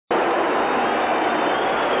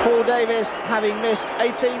Paul Davis, having missed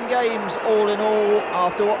 18 games all in all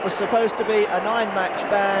after what was supposed to be a 9-match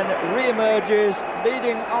ban, re-emerges,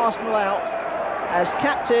 leading Arsenal out as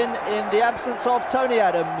captain in the absence of Tony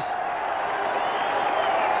Adams.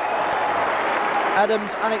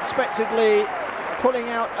 Adams unexpectedly pulling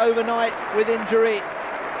out overnight with injury.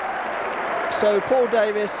 So Paul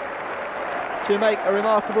Davis to make a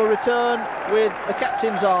remarkable return with the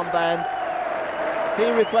captain's armband. He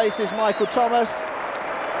replaces Michael Thomas,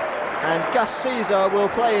 and Gus Caesar will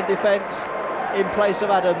play in defence in place of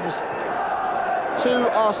Adams. Two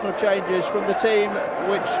Arsenal changes from the team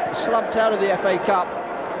which slumped out of the FA Cup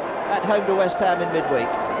at home to West Ham in midweek.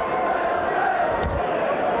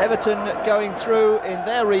 Everton going through in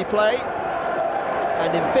their replay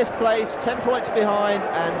and in 5th place, 10 points behind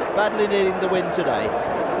and badly needing the win today.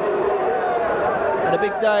 And a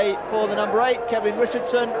big day for the number 8, Kevin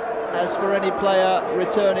Richardson, as for any player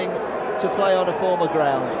returning to play on a former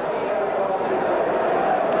ground.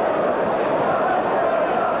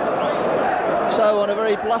 So on a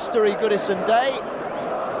very blustery Goodison day,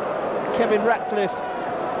 Kevin Ratcliffe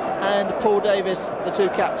and Paul Davis, the two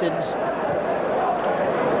captains.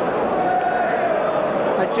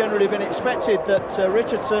 Had generally been expected that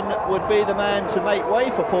Richardson would be the man to make way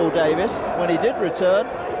for Paul Davis when he did return,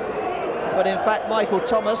 but in fact Michael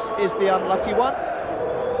Thomas is the unlucky one.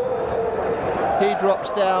 He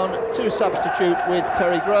drops down to substitute with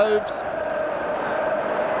Perry Groves.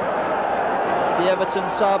 The Everton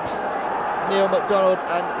subs, Neil MacDonald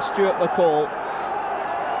and Stuart McCall.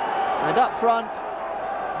 And up front,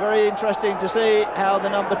 very interesting to see how the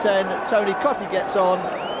number 10, Tony Cottee, gets on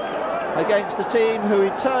against the team who he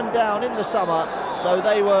turned down in the summer, though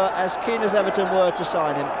they were as keen as Everton were to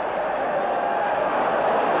sign him.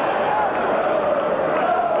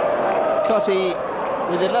 Cottee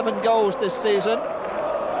with 11 goals this season,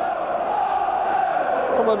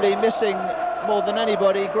 probably missing more than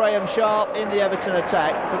anybody Graham Sharp in the Everton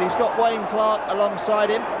attack, but he's got Wayne Clark alongside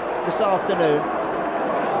him this afternoon.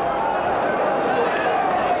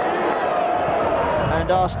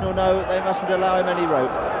 And Arsenal know they mustn't allow him any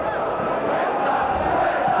rope.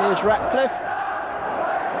 Here's Ratcliffe.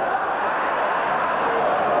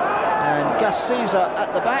 And Gus Caesar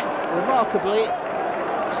at the back, remarkably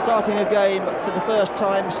starting a game for the first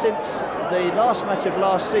time since the last match of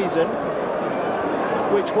last season,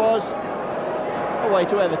 which was away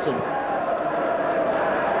to Everton.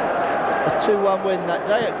 A 2-1 win that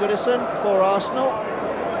day at Goodison for Arsenal,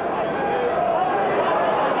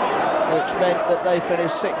 which meant that they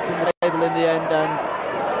finished 6th in the table in the end and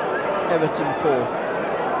Everton 4th.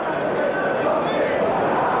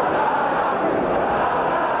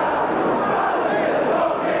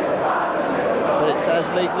 It's as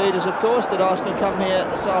league leaders, of course, that Arsenal come here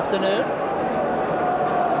this afternoon.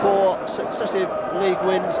 4 successive league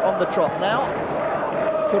wins on the trot now,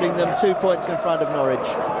 putting them 2 points in front of Norwich.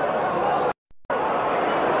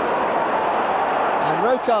 And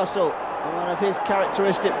Rocastle, one of his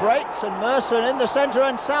characteristic breaks, and Merson in the centre,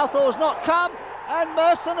 and Southall's not come, and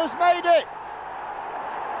Merson has made it.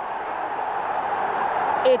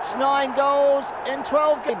 It's 9 goals in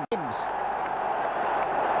 12 games.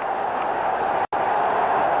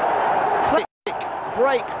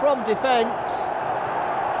 Break from defence,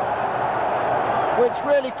 which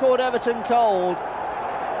really caught Everton cold.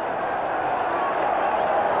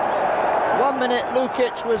 1 minute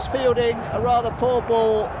Lukic was fielding a rather poor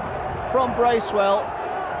ball from Bracewell.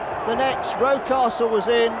 The next, Rocastle was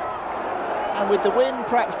in, and with the wind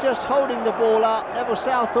perhaps just holding the ball up, Neville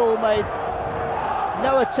Southall made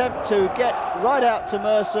no attempt to get right out to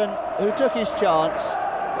Merson, who took his chance.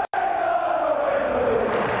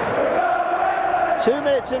 2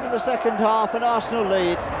 minutes into the second half, and Arsenal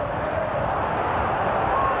lead.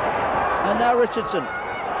 And now Richardson.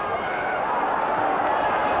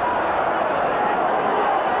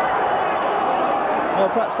 Well,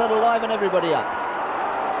 perhaps that'll liven everybody up.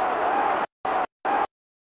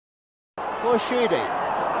 For Sheedy.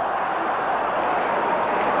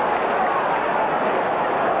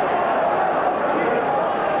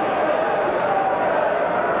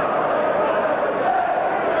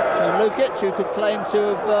 Lukic, who could claim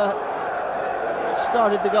to have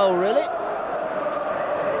started the goal, really.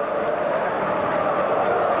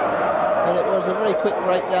 But it was a very quick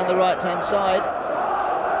break down the right-hand side.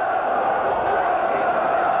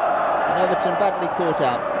 And Everton badly caught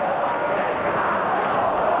out.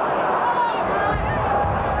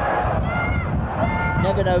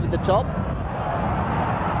 Nevin over the top.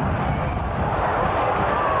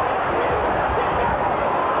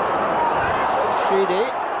 Sheedy.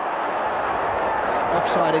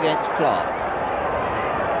 Offside against Clark.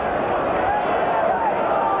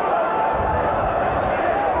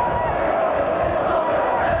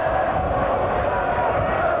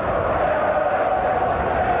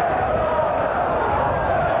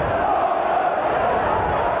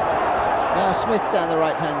 Now Smith down the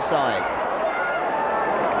right-hand side.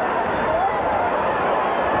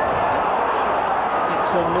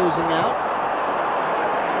 Dixon losing out.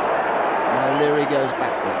 Now Leary goes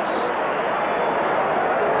backwards.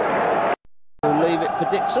 We'll leave it for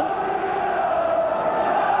Dixon.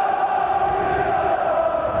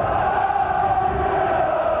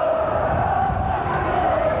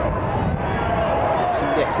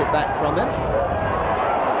 Dixon gets it back from him.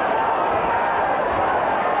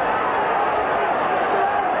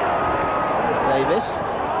 Davis.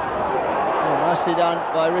 Oh, nicely done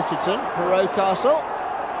by Richardson for Rocastle.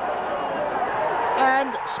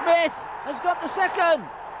 And Smith has got the second.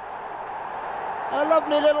 A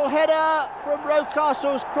lovely little header from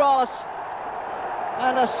Rocastle's cross.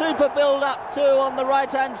 And a super build-up too on the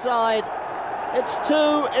right-hand side. It's 2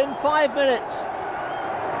 in 5 minutes.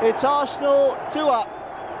 It's Arsenal 2 up.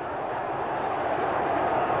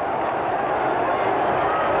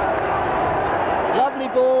 Lovely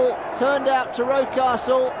ball turned out to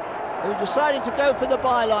Rocastle, who decided to go for the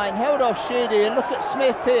byline, held off Sheedy, and look at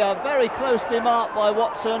Smith here, very closely marked by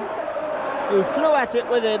Watson, who flew at it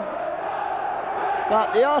with him.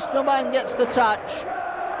 But the Arsenal man gets the touch,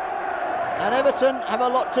 and Everton have a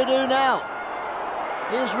lot to do now.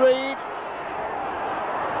 Here's Reid.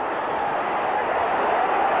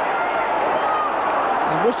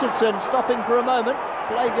 And Richardson stopping for a moment,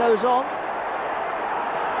 play goes on.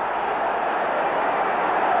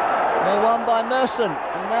 They're won by Merson,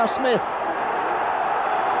 and now Smith.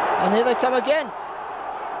 And here they come again.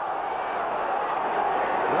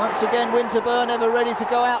 Once again Winterburn ever ready to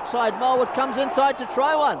go outside. Marwood comes inside to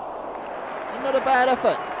try one. And not a bad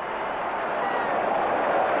effort.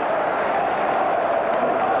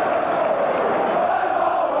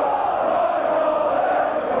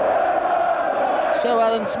 So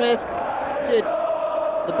Alan Smith did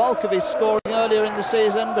the bulk of his scoring earlier in the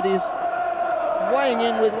season, but he's weighing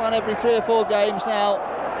in with one every 3 or 4 games now,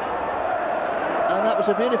 and that was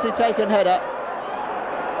a beautifully taken header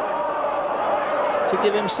to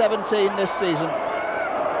give him 17 this season.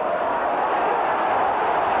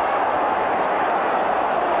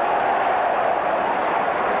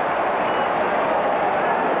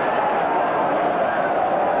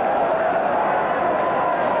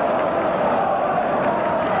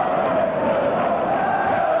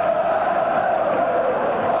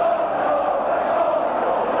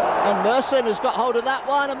 Merson has got hold of that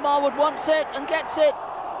one, and Marwood wants it and gets it.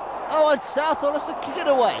 Oh, and Southall has to kick it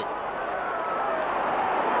away.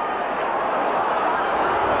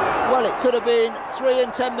 Well, it could have been 3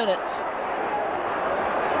 in 10 minutes.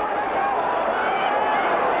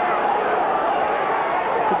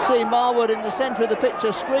 You could see Marwood in the centre of the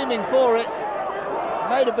picture screaming for it.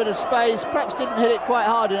 Made a bit of space, perhaps didn't hit it quite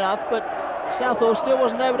hard enough, but Southall still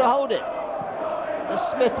wasn't able to hold it as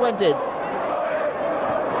Smith went in.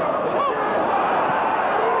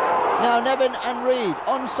 Now Nevin and Reid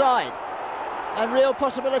onside, and real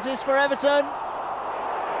possibilities for Everton.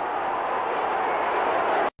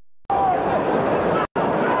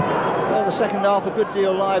 Well, the second half a good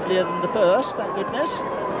deal livelier than the first, thank goodness.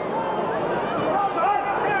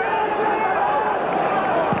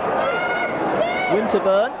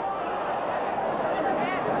 Winterburn.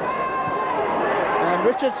 And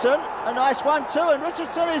Richardson, a nice one too, and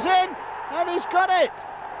Richardson is in, and he's got it.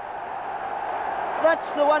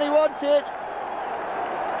 That's the one he wanted,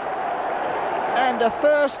 and a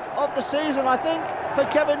first of the season, I think, for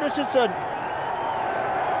Kevin Richardson.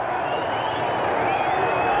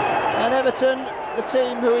 And Everton, the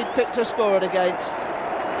team who he'd picked to score it against.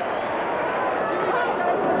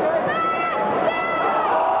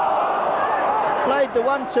 Played the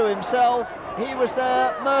 1-2 himself, he was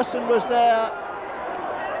there, Merson was there,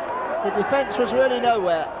 the defence was really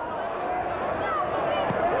nowhere.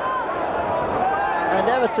 And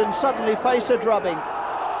Everton suddenly face a drubbing,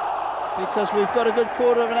 because we've got a good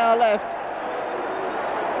quarter of an hour left.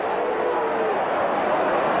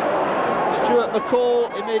 Stuart McCall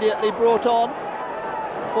immediately brought on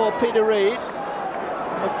for Peter Reid.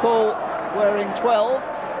 McCall wearing 12.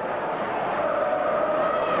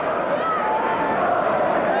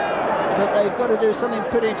 But they've got to do something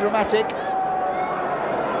pretty dramatic.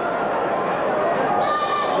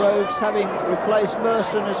 Groves having replaced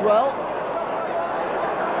Merson as well.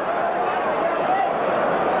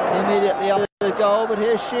 Immediately after the goal, but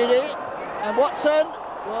here's Sheedy and Watson,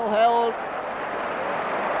 well held.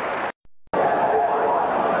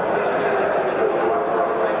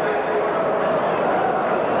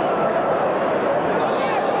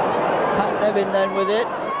 Pat Nevin then with it.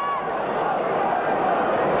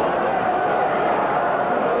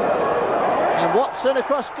 And Watson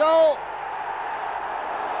across goal.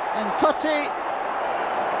 and Cutty,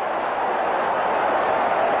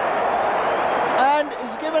 and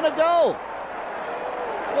is given a goal.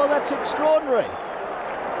 Well, that's extraordinary.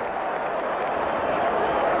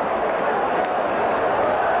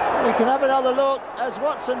 We can have another look as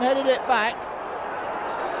Watson headed it back.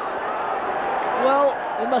 Well,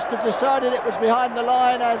 he must have decided it was behind the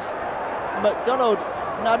line as McDonald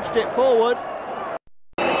nudged it forward.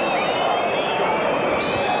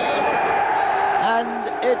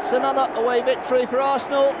 And it's another away victory for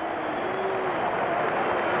Arsenal.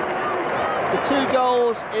 The 2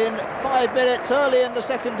 goals in 5 minutes early in the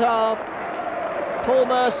second half. Paul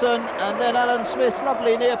Merson and then Alan Smith's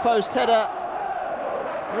lovely near-post header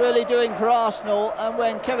really doing for Arsenal. And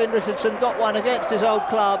when Kevin Richardson got one against his old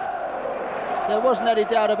club, there wasn't any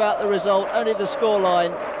doubt about the result, only the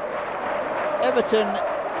scoreline. Everton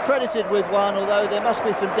credited with one, although there must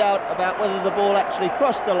be some doubt about whether the ball actually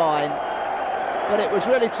crossed the line. But it was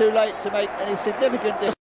really too late to make any significant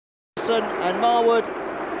difference. And Marwood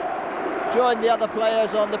joined the other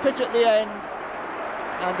players on the pitch at the end,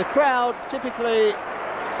 and the crowd, typically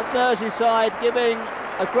of Merseyside, giving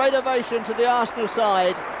a great ovation to the Arsenal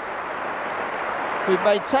side, who've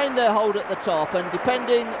maintained their hold at the top, and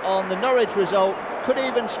depending on the Norwich result, could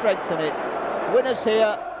even strengthen it. Winners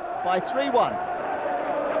here by 3-1.